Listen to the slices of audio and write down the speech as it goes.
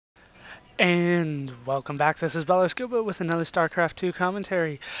And welcome back. This is ballerscuba with another Starcraft 2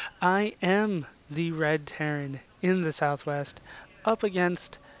 commentary. I am the Red Terran in the Southwest, up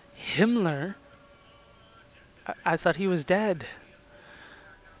against Himmler. I thought he was dead.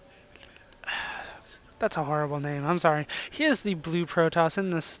 That's a horrible name. I'm sorry. He is the blue Protoss in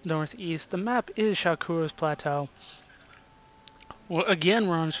the northeast. The map is Shakura's Plateau. Well, again,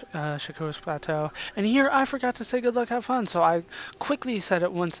 we're on Shakura's Plateau. And here I forgot to say good luck, have fun. So I quickly said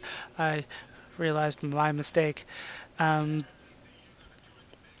it once I realized my mistake. Um,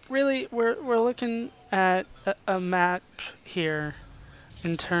 really, we're looking at a map here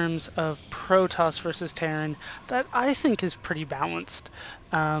in terms of Protoss versus Terran that I think is pretty balanced.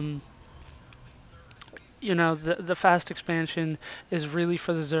 Um, the fast expansion is really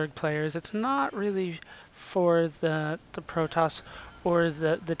for the Zerg players. It's not really for the Protoss or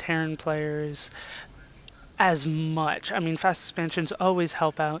the Terran players as much. I mean, fast expansions always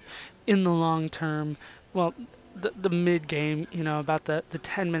help out in the long term. Well, the mid game, about the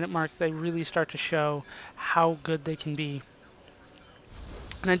 10-minute mark, they really start to show how good they can be.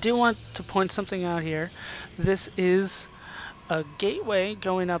 And I do want to point something out here. This is a gateway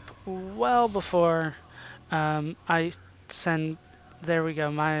going up well before I send, there we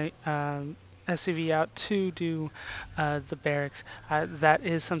go, my SCV out to do the barracks. That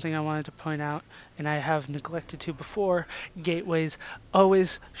is something I wanted to point out, and I have neglected to before. Gateways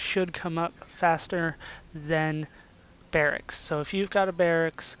always should come up faster than barracks. So if you've got a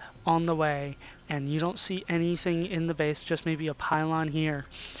barracks on the way and you don't see anything in the base, just maybe a pylon here,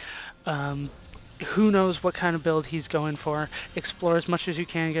 who knows what kind of build he's going for. Explore as much as you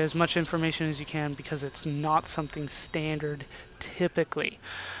can, get as much information as you can, because it's not something standard typically.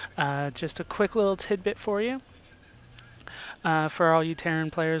 Just a quick little tidbit for you, for all you Terran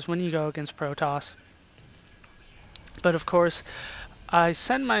players when you go against Protoss. But of course, I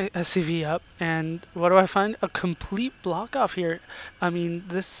send my SCV up, and what do I find? A complete block off here. I mean,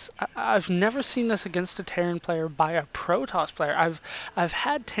 I've never seen this against a Terran player by a Protoss player. I've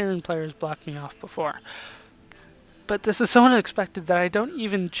had Terran players block me off before, but this is so unexpected that I don't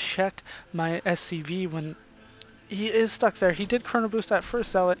even check my SCV when he is stuck there. He did chrono boost that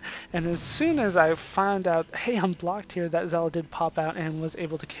first zealot, and as soon as I found out, hey, I'm blocked here, that zealot did pop out and was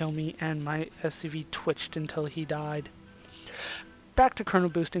able to kill me, and my SCV twitched until he died. Back to chrono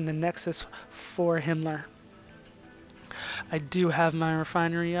boosting the Nexus for Himmler. I do have my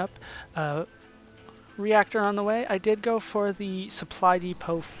refinery up. Reactor on the way. I did go for the supply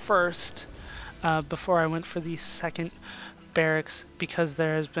depot first before I went for the second barracks, because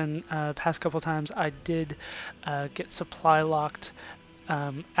there has been past couple times I did get supply locked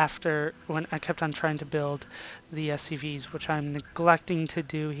after when I kept on trying to build the SCVs, which I'm neglecting to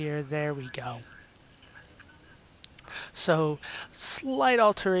do here. There we go. So slight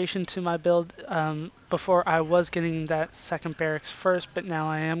alteration to my build. Before I was getting that second barracks first, but now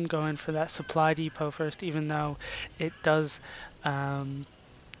I am going for that supply depot first, even though it does,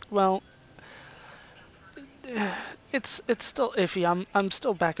 well, it's still iffy. I'm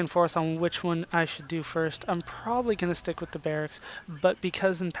still back and forth on which one I should do first. I'm probably going to stick with the barracks, but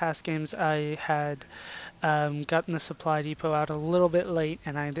because in past games I had gotten the supply depot out a little bit late,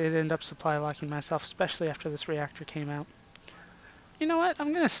 and I did end up supply locking myself, especially after this reactor came out. You know what?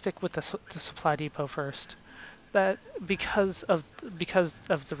 I'm going to stick with the supply depot first. That because of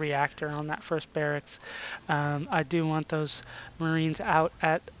the reactor on that first barracks, I do want those Marines out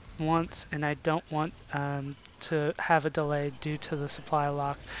at once, and I don't want to have a delay due to the supply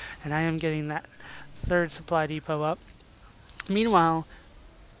lock. And I am getting that third supply depot up. Meanwhile,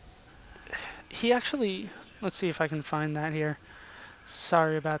 he actually, let's see if I can find that here.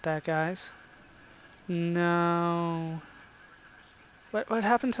 Sorry about that, guys. No. What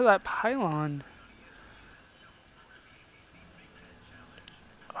happened to that pylon?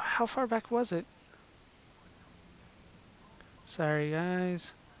 How far back was it? Sorry,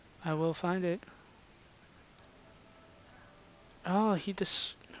 guys. I will find it. Oh, he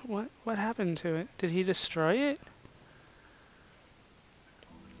just what happened to it? Did he destroy it?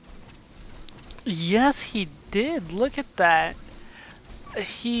 Yes, he did. Look at that.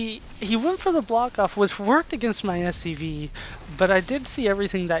 He went for the block off, which worked against my SCV, but I did see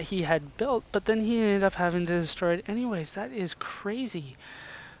everything that he had built, but then he ended up having to destroy it anyways. That is crazy.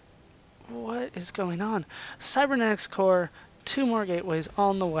 What is going on? Cybernetics core, 2 more gateways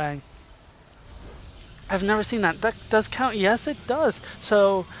on the way. I've never seen that. That does count. Yes, it does.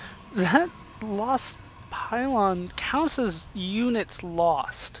 So that lost pylon counts as units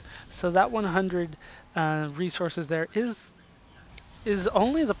lost. So that 100 resources there is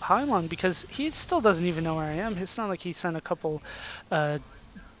only the pylon, because he still doesn't even know where I am. It's not like he sent a couple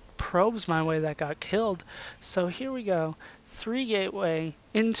probes my way that got killed. So here we go. 3 gateway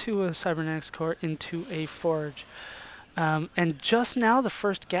into a cybernetics core into a forge. And just now the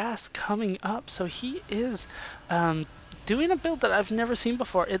first gas coming up. So he is doing a build that I've never seen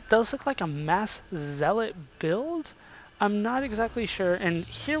before. It does look like a mass zealot build. I'm not exactly sure. And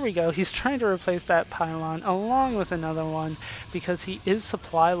here we go. He's trying to replace that pylon along with another one because he is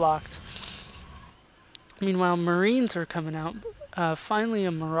supply locked. Meanwhile, Marines are coming out. Finally,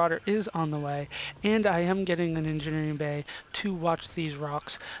 a Marauder is on the way, and I am getting an engineering bay to watch these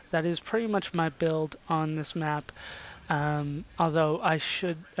rocks. That is pretty much my build on this map. Although I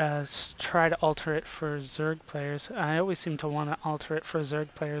should try to alter it for Zerg players. I always seem to want to alter it for Zerg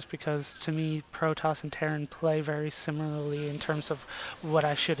players because to me, Protoss and Terran play very similarly in terms of what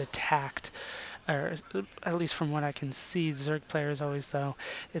I should attack. Or at least from what I can see, Zerg players always, though,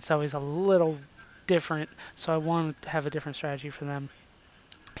 it's always a little different, so I want to have a different strategy for them.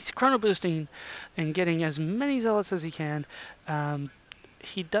 He's chrono boosting and getting as many zealots as he can.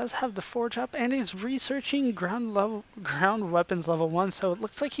 He does have the forge up, and he's researching ground weapons level 1, so it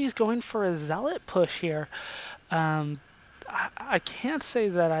looks like he's going for a zealot push here. I can't say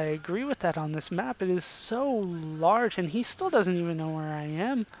that I agree with that on this map. It is so large, and he still doesn't even know where I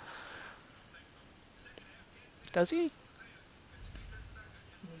am. Does he?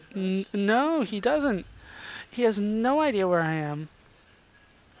 No, he doesn't. He has no idea where I am.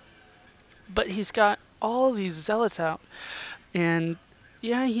 But he's got all these zealots out. And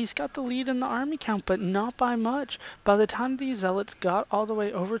yeah, he's got the lead in the army count, but not by much. By the time these zealots got all the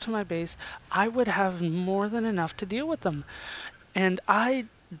way over to my base, I would have more than enough to deal with them. And I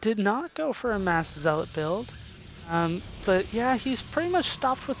did not go for a mass zealot build. But yeah, he's pretty much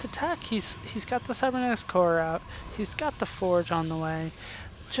stopped with the tech. He's got the cybernetics core out. He's got the forge on the way.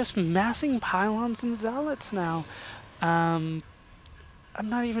 Just massing pylons and zealots now. I'm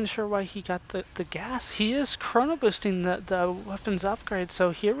not even sure why he got the gas. He is chrono boosting the weapons upgrade,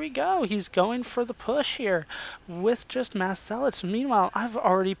 so here we go. He's going for the push here with just mass zealots. Meanwhile, I've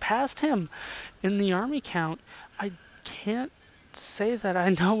already passed him in the army count. I can't say that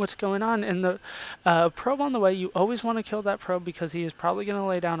I know what's going on. And the probe on the way, you always want to kill that probe because he is probably going to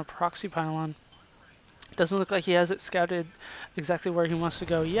lay down a proxy pylon. Doesn't look like he has it scouted exactly where he wants to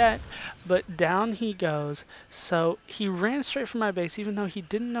go yet, but down he goes. So he ran straight for my base even though he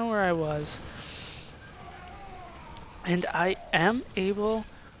didn't know where I was. And I am able...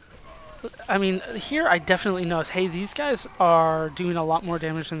 I mean, here I definitely notice, hey, these guys are doing a lot more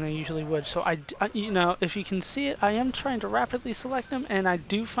damage than they usually would. So you know, if you can see it, I am trying to rapidly select them, and I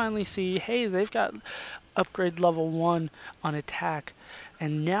do finally see, hey, they've got upgrade level 1 on attack.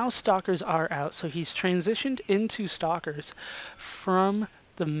 And now Stalkers are out, so he's transitioned into Stalkers from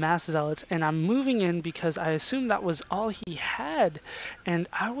the mass zealots, and I'm moving in because I assumed that was all he had, and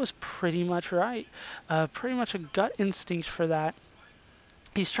I was pretty much right. Pretty much a gut instinct for that.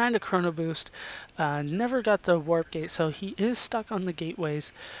 He's trying to chrono boost, never got the warp gate, so he is stuck on the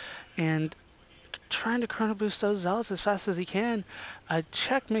gateways, and trying to chrono boost those zealots as fast as he can.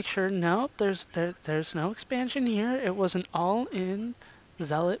 Check, make sure, no, there's no expansion here. It was an all-in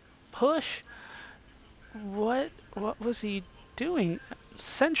zealot push. What was he doing?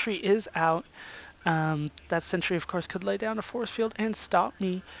 Sentry is out. That sentry, of course, could lay down a force field and stop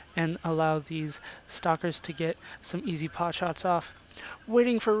me and allow these stalkers to get some easy pot shots off.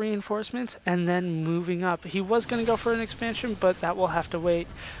 Waiting for reinforcements and then moving up. He was going to go for an expansion, but that will have to wait.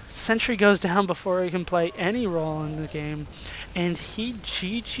 Sentry goes down before he can play any role in the game, and he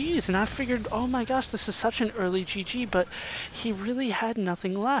GG's. And I figured, oh my gosh, this is such an early GG, but he really had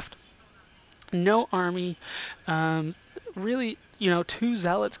nothing left. No army, really, you know, 2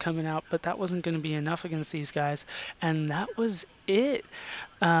 zealots coming out, but that wasn't going to be enough against these guys, and that was it.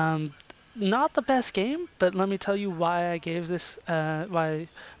 Not the best game, but let me tell you why I gave this, why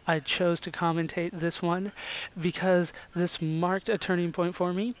I chose to commentate this one, because this marked a turning point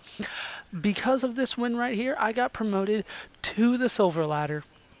for me. Because of this win right here, I got promoted to the silver ladder.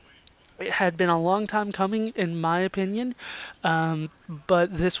 It had been a long time coming, in my opinion,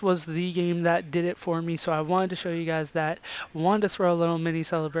 but this was the game that did it for me, so I wanted to show you guys that. Wanted to throw a little mini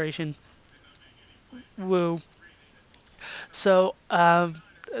celebration. Woo. So,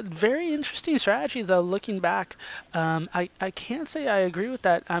 very interesting strategy, though, looking back. I can't say I agree with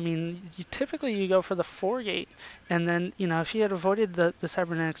that. I mean, typically you go for the 4-gate, and then, you know, if he had avoided the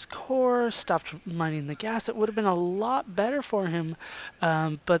cybernetics core, stopped mining the gas, it would have been a lot better for him.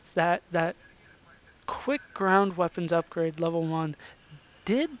 But that quick ground weapons upgrade, level 1,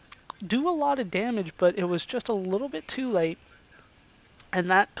 did do a lot of damage, but it was just a little bit too late.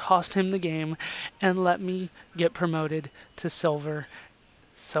 And that cost him the game and let me get promoted to silver.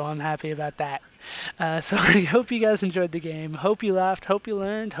 So I'm happy about that. So I hope you guys enjoyed the game. Hope you laughed. Hope you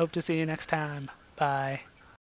learned. Hope to see you next time. Bye.